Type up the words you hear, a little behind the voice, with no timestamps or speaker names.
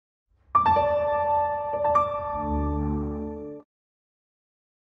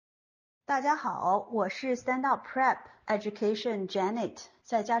大家好，我是 StandOutPrep Education Janet，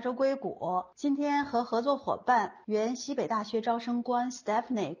 在加州硅谷。今天和合作伙伴原西北大学招生官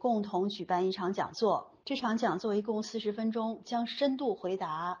Stephanie 共同举办一场讲座。这场讲座一共40分钟，将深度回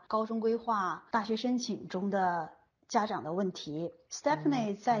答高中规划、大学申请中的家长的问题。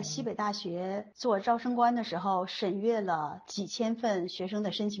Stephanie 在西北大学做招生官的时候，审阅了几千份学生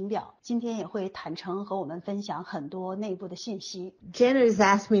的申请表，今天也会坦诚和我们分享很多内部的信息。Janet has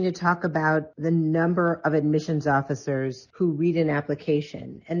asked me to talk about the number of admissions officers who read an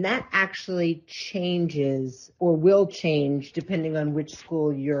application, and that actually changes or will change depending on which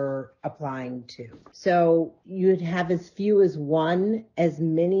school you're applying to. So you'd have as few as one, as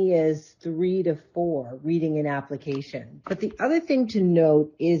many as 3 to 4 reading an application. But the other thing to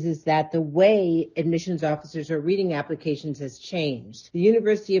note is that the way admissions officers are reading applications has changed. The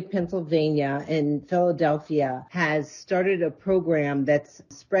University of Pennsylvania in Philadelphia has started a program that's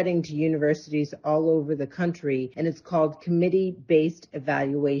spreading to universities all over the country, and it's called committee-based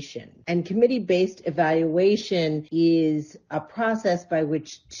evaluation. And committee-based evaluation is a process by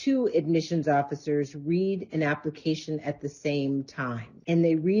which 2 admissions officers read an application at the same time. And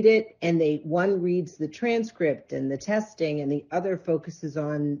they read it, and one reads the transcript and the testing, and the other focuses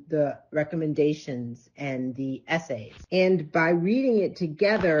on the recommendations and the essays. And by reading it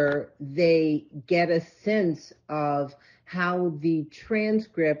together, they get a sense of how the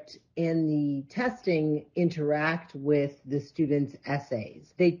transcript and the testing interact with the students'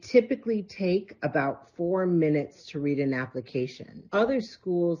 essays. They typically take about 4 minutes to read an application. Other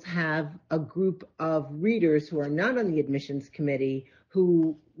schools have a group of readers who are not on the admissions committee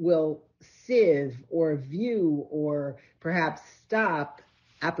who will sieve or view or perhaps stop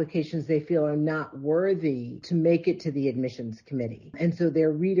applications they feel are not worthy to make it to the admissions committee. And so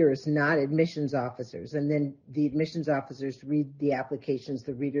they're readers, not admissions officers. And then the admissions officers read the applications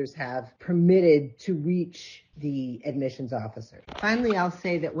the readers have permitted to reach the admissions officer. Finally, I'll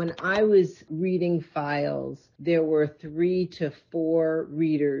say that when I was reading files, there were 3 to 4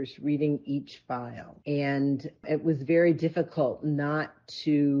 readers reading each file. And it was very difficult not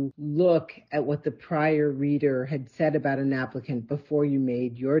to look at what the prior reader had said about an applicant before you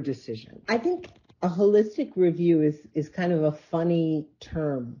made your decision. I think a holistic review is kind of a funny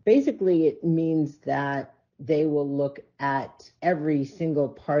term. Basically, it means that they will look at every single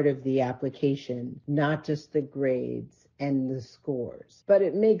part of the application, not just the grades and the scores. But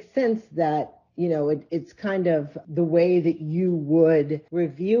it makes sense that it's kind of the way that you would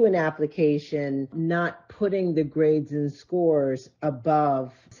review an application, not putting the grades and scores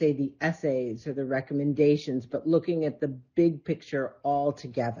above, say, the essays or the recommendations, but looking at the big picture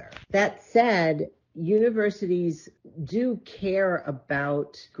altogether. That said, universities do care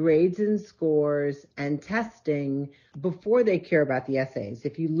about grades and scores and testing before they care about the essays.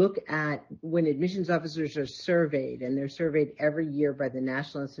 If you look at when admissions officers are surveyed, and they're surveyed every year by the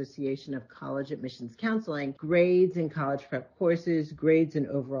National Association of College Admissions Counseling, grades in college prep courses, grades in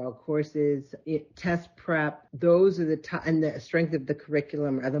overall courses, test prep, those are and the strength of the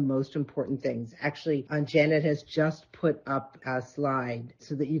curriculum are the most important things. Actually, Janet has just put up a slide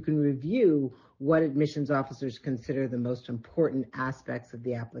so that you can review what admissions officers consider the most important aspects of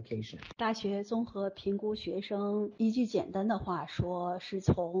the application. 大学综合评估学生，一句简单的话说，是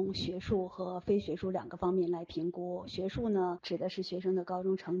从学术和非学术2个方面来评估。学术呢，指的是学生的高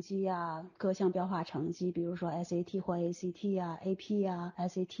中成绩啊，各项标化成绩，比如说 SAT 或 ACT 啊、AP 啊、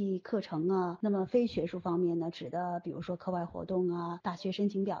SAT 课程啊。那么非学术方面呢，指的比如说课外活动啊、大学申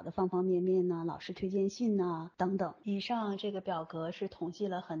请表的方方面面啊、老师推荐信啊等等。以上这个表格是统计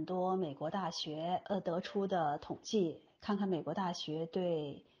了很多美国大学得出的统计，看看美国大学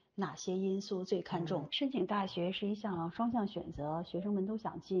对哪些因素最看重。申请大学是一项双向选择，学生们都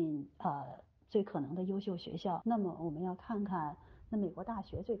想进最可能的优秀学校。那么我们要看看，那美国大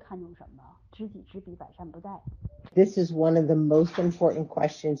学最看重什么？知己知彼，百战不殆。This is one of the most important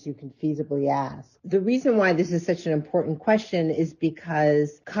questions you can feasibly ask. The reason why this is such an important question is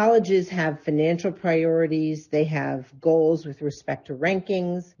because colleges have financial priorities, they have goals with respect to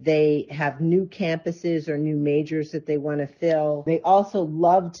rankings, they have new campuses or new majors that they want to fill. They also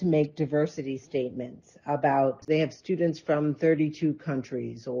love to make diversity statements about they have students from 32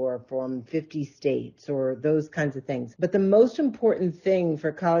 countries or from 50 states or those kinds of things. But the most important thing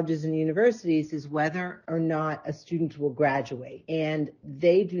for colleges and universities is whether or not a student will graduate. And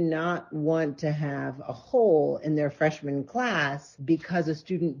they do not want to have a hole in their freshman class because a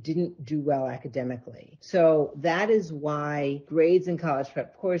student didn't do well academically. So that is why grades in college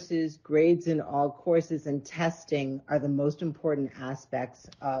prep courses, grades in all courses, and testing are the most important aspects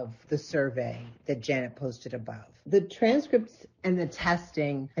of the survey that Janet posted above. The transcripts and the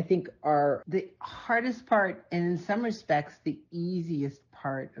testing, I think, are the hardest part and in some respects the easiest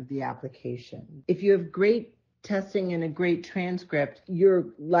part of the application. If you have great testing and a great transcript, you're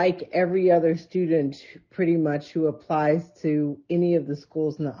like every other student pretty much who applies to any of the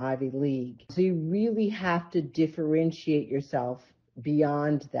schools in the Ivy League. So you really have to differentiate yourself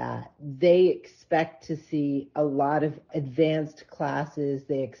beyond that. They expect to see a lot of advanced classes.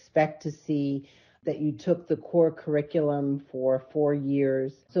 They expect to see that you took the core curriculum for 4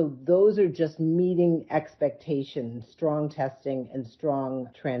 years. So those are just meeting expectations, strong testing and strong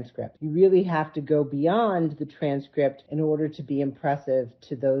transcript. You really have to go beyond the transcript in order to be impressive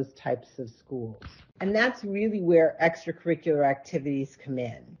to those types of schools. And that's really where extracurricular activities come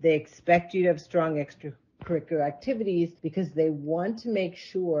in. They expect you to have strong extracurricular activities because they want to make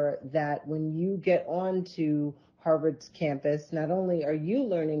sure that when you get onto Harvard's campus, not only are you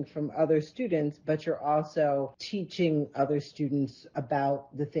learning from other students, but you're also teaching other students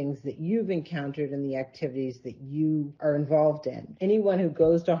about the things that you've encountered and the activities that you are involved in. Anyone who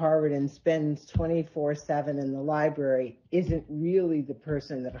goes to Harvard and spends 24/7 in the library isn't really the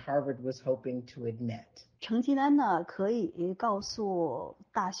person that Harvard was hoping to admit. 成绩单呢，可以告诉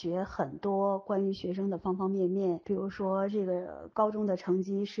大学很多关于学生的方方面面，比如说这个高中的成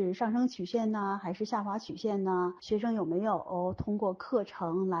绩是上升曲线呢，还是下滑曲线呢？学生有没有通过课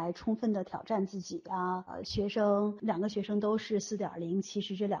程来充分的挑战自己啊？两个学生都是 4.0， 其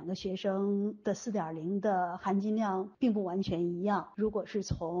实这两个学生的 4.0 的含金量并不完全一样。如果是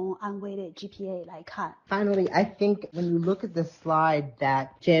从unweighted GPA 来看。Finally, I think when you look at the slide that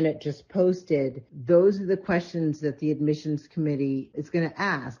Janet just posted, those are the questions that the admissions committee is going to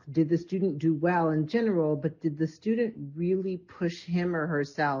ask. Did the student do well in general, but did the student really push him or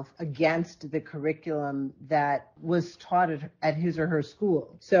herself against the curriculum that was taught at his or her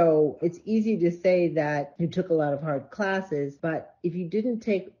school? So it's easy to say that you took a lot of hard classes, but if you didn't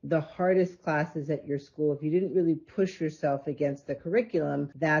take the hardest classes at your school, if you didn't really push yourself against the curriculum,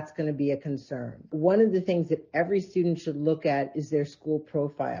 that's going to be a concern. One of the things that every student should look at is their school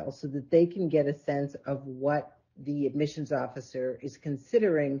profile so that they can get a sense of what the admissions officer is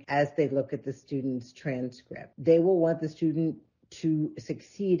considering as they look at the student's transcript. They will want the student to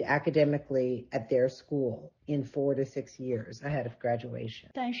succeed academically at their school in 4 to 6 years ahead of graduation.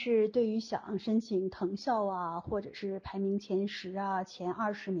 但是对于想申请藤校啊，或者是排名前10啊、前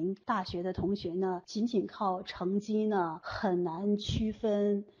20名大学的同学呢，仅仅靠成绩呢，很难区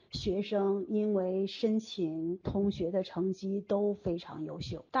分学生，因为申请同学的成绩都非常优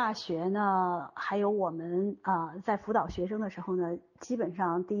秀。大学呢，还有我们在辅导学生的时候呢，基本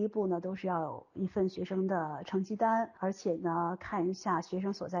上第一步呢都是要有一份学生的成绩单，而且呢看一下学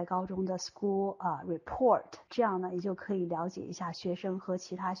生所在高中的 school report， 这样呢也就可以了解一下学生和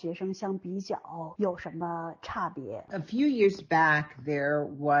其他学生相比较有什么差别。A few years back, there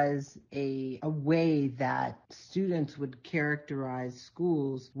was a way that students would characterize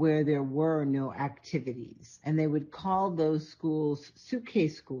schools where there were no activities, and they would call those schools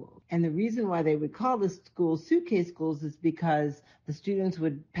suitcase schools. And the reason why they would call the schools suitcase schools is because the students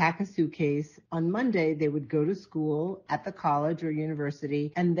would pack a suitcase. On Monday, they would go to school at the college or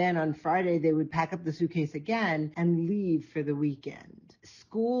university, and then on Friday, they would pack up the suitcase again and leave for the weekend.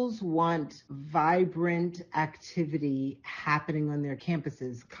 Schools want vibrant activity happening on their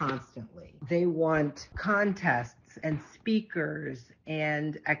campuses constantly. They want contests and speakers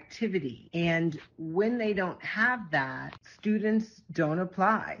and activity. And when they don't have that, students don't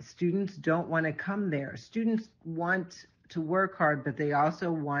apply. Students don't want to come there. Students want to work hard, but they also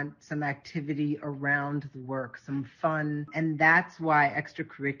want some activity around the work, some fun. And that's why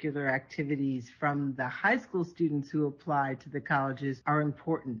extracurricular activities from the high school students who apply to the colleges are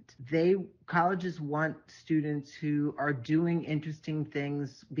important. Colleges want students who are doing interesting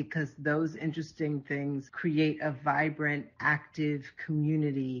things because those interesting things create a vibrant, active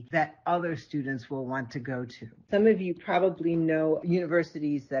community that other students will want to go to. Some of you probably know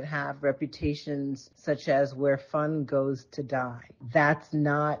universities that have reputations such as where fun goes to die. That's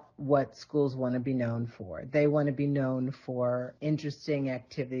not what schools want to be known for. They want to be known for interesting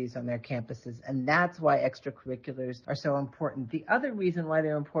activities on their campuses, and that's why extracurriculars are so important. The other reason why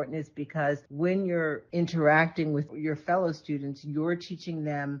they're important is because when you're interacting with your fellow students, you're teaching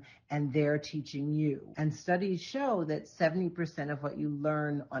them and they're teaching you. And studies show that 70% of what you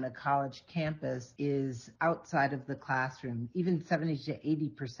learn on a college campus is outside of the classroom, even 70 to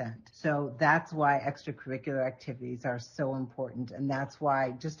 80%. So that's why extracurricular activities are so important. And that's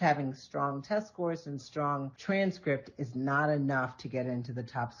why just having strong test scores and strong transcript is not enough to get into the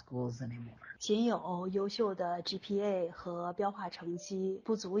top schools anymore. 仅有优秀的 GPA 和标化成绩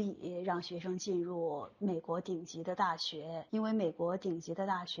不足以让学生进入美国顶级的大学，因为美国顶级的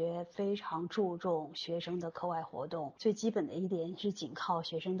大学非常注重学生的课外活动。最基本的一点是仅靠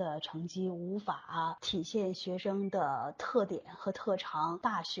学生的成绩无法体现学生的特点和特长。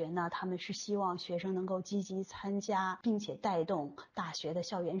大学呢，他们是希望学生能够积极参加并且带动大学的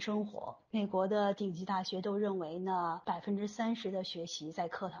校园生活。美国的顶级大学都认为呢，30%的学习在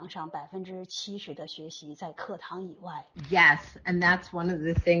课堂上，70%的学习在课堂以外。 Yes, and that's one of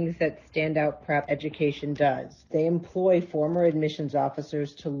the things that StandOutPrep Education does. They employ former admissions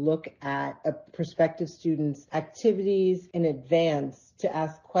officers to look at a prospective student's activities in advance, to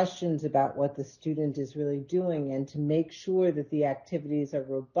ask questions about what the student is really doing, and to make sure that the activities are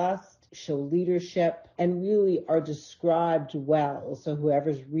robust, show leadership, and really are described well, so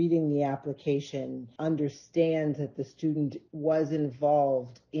whoever's reading the application understands that the student was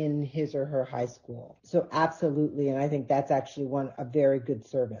involved in his or her high school. So absolutely, and I think that's actually a very good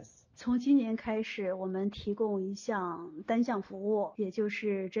service. 从今年开始，我们提供一项单项服务，也就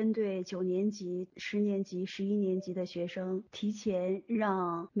是针对9年级、10年级、11年级的学生，提前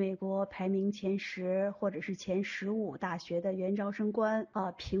让美国排名前10或者是前15大学的原招生官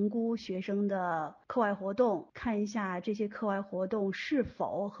评估学生的课外活动，看一下这些课外活动是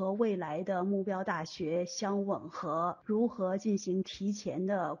否和未来的目标大学相吻合，如何进行提前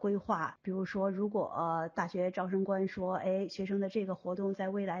的规划。比如说，如果大学招生官说，学生的这个活动在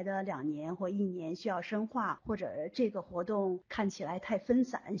未来的2年或1年需要深化，或者这个活动看起来太分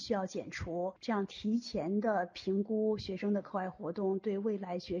散需要减除，这样提前的评估学生的课外活动对未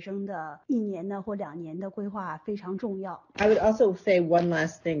来学生的1年呢或2年的规划非常重要。 I would also say one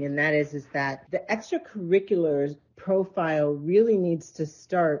last thing, and that is that the extracurriculars profile really needs to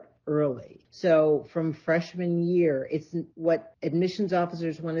start early. So from freshman year, it's what admissions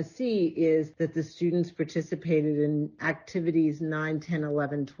officers want to see is that the students participated in activities 9, 10,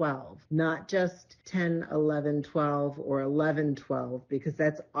 11, 12, not just 10, 11, 12, or 11, 12, because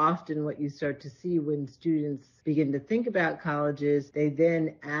that's often what you start to see when students begin to think about colleges. They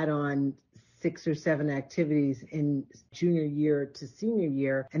then add on 6 or 7 activities in junior year to senior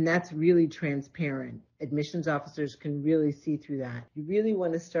year, and that's really transparent. Admissions officers can really see through that. You really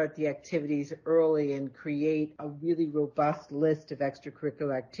want to start the activities early and create a really robust list of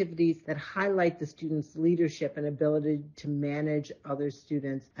extracurricular activities that highlight the student's leadership and ability to manage other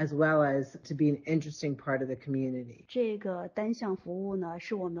students, as well as to be an interesting part of the community. 这个单项服务呢，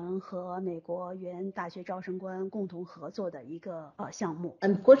是我们和美国原大学招生官共同合作的一个项目。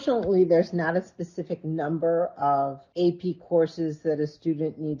 Unfortunately, there's not a specific number of AP courses that a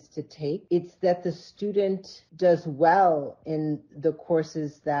student needs to take. It's that the student does well in the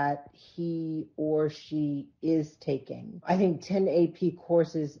courses that he or she is taking. I think 10 AP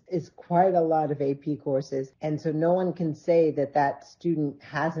courses is quite a lot of AP courses, and so no one can say that that student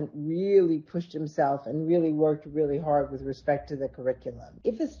hasn't really pushed himself and really worked really hard with respect to the curriculum.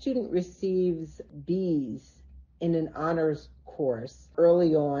 If a student receives B's in an honors course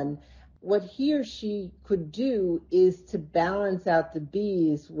early on, what he or she could do is to balance out the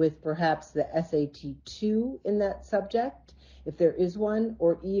B's with perhaps the SAT-2 in that subject, if there is one,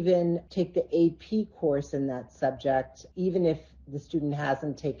 or even take the AP course in that subject, even if the student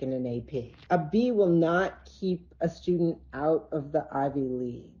hasn't taken an AP. A B will not keep a student out of the Ivy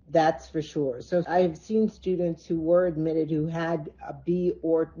League. That's for sure. So I've seen students who were admitted who had a B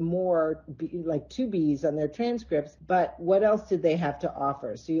or more, like 2 B's on their transcripts, but what else did they have to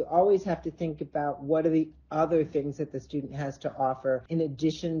offer? So you always have to think about what are the other things that the student has to offer in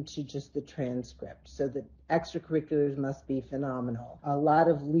addition to just the transcript. So the extracurriculars must be phenomenal. A lot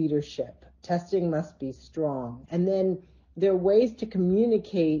of leadership. Testing must be strong. And then there are ways to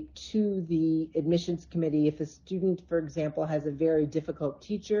communicate to the admissions committee if a student, for example, has a very difficult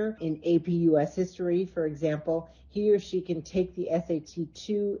teacher in AP US history, for example, he or she can take the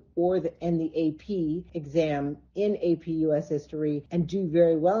SAT-2 and the AP exam in AP US history and do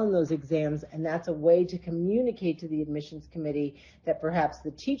very well in those exams, and that's a way to communicate to the admissions committee that perhaps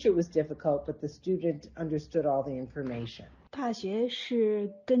the teacher was difficult, but the student understood all the information. 大学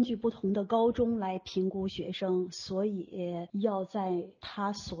是根据不同的高中来评估学生，所以要在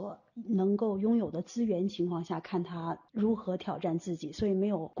他所能够拥有的资源情况下看他如何挑战自己，所以没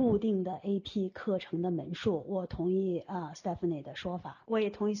有固定的 AP 课程的门数。我同意Stephanie 的说法，我也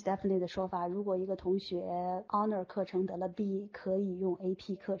同意 Stephanie 的说法，如果一个同学 Honor 课程得了 B， 可以用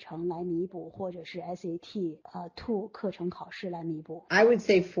AP 课程来弥补，或者是 SAT 2课程考试来弥补。 I would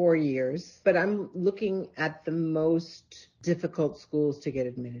say 4 years, but I'm looking at the most difficult schools to get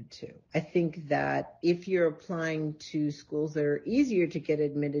admitted to. I think that if you're applying to schools that are easier to get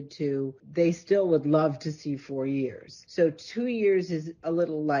admitted to, they still would love to see 4 years. So 2 years is a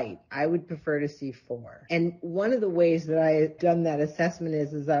little light. I would prefer to see 4. And one of the ways that I've done that assessment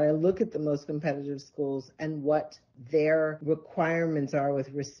is that I look at the most competitive schools and what their requirements are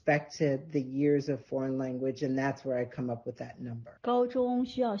with respect to the years of foreign language, and that's where I come up with that number. 高中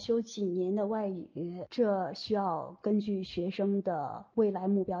需要修几年的外语，这需要根据学生的未来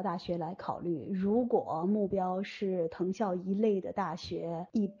目标大学来考虑。如果目标是藤校一类的大学，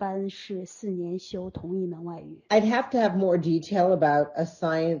一般是4年修同一门外语。 I'd have to have more detail about a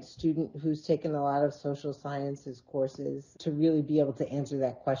science student who's taken a lot of social sciences courses to really be able to answer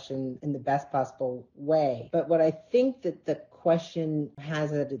that question in the best possible way. But what I think that the question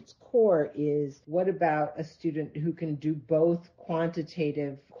has at its core is, what about a student who can do both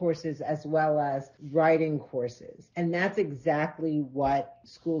quantitative courses as well as writing courses? And that's exactly what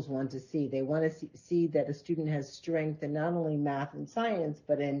schools want to see. They want to see that a student has strength in not only math and science,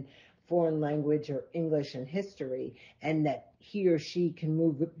 but in foreign language or English and history, and that he or she can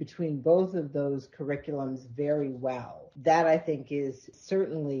move between both of those curriculums very well. That, I think, is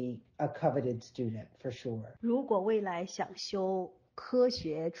certainly a coveted student for sure. 如果未来想修科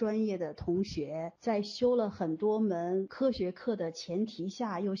学专业的同学，在修了很多门科学课的前提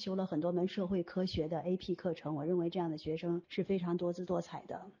下，又修了很多门社会科学的 AP 课程，我认为这样的学生是非常多姿多彩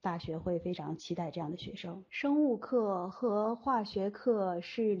的，大学会非常期待这样的学生。生物课和化学课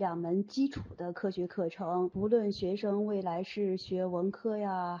是2门基础的科学课程，无论学生未来是学文科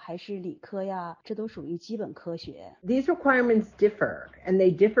呀还是理科呀，这都属于基本科学。 These requirements differ, and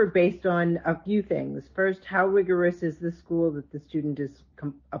they differ based on a few things. First, how rigorous is the school that the student is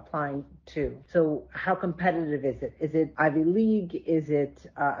applying to? So how competitive is it? Is it Ivy League? Is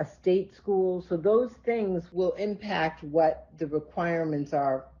it a state school? So those things will impact what the requirements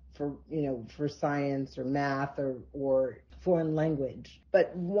are for, for science or math or foreign language.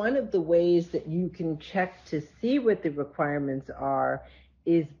 But one of the ways that you can check to see what the requirements are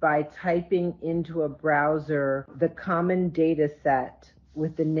is by typing into a browser the common data set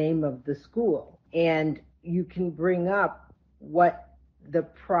with the name of the school. And you can bring up what the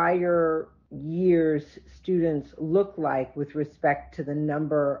prior year's students look like with respect to the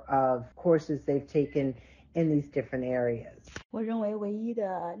number of courses they've taken in these different areas. 我认为唯一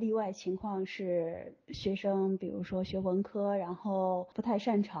的例外情况是学生比如说学文科，然后不太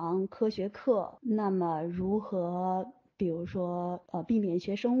擅长科学课，那么如何比如说避免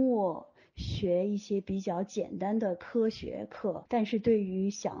学生物，学一些比较简单的科学课。但是对于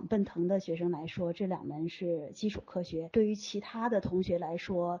想奔腾的学生来说，这2门是基础科学。对于其他的同学来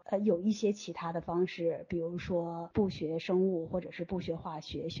说，有一些其他的方式，比如说不学生物或者是不学化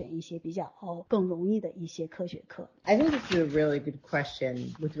学，选一些比较更容易的一些科学课。 I think this is a really good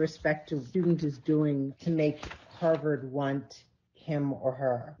question with respect to what a student is doing to make Harvard want him or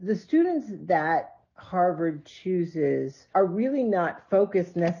her. The students that Harvard chooses are really not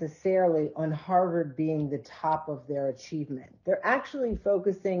focused necessarily on Harvard being the top of their achievement. They're actually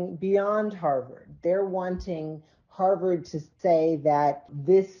focusing beyond Harvard. They're wanting Harvard to say that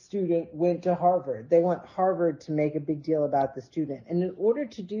this student went to Harvard. They want Harvard to make a big deal about the student. And in order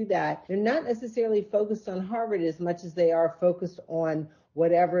to do that, they're not necessarily focused on Harvard as much as they are focused on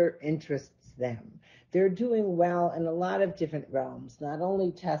whatever interests them. They're doing well in a lot of different realms, not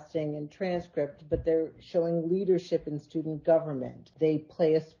only testing and transcript, but they're showing leadership in student government. They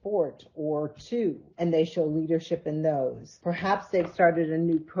play a sport or two, and they show leadership in those. Perhaps they've started a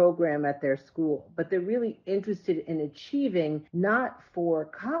new program at their school, but they're really interested in achieving, not for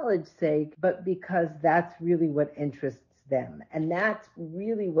college's sake, but because that's really what interests them. And that's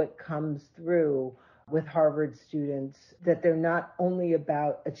really what comes through with Harvard students, that they're not only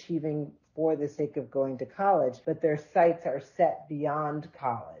about achieving for the sake of going to college, but their sights are set beyond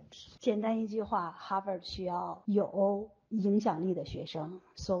college. 简单一句话， Harvard 需要有影响力的学生，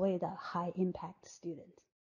所谓的 high impact students。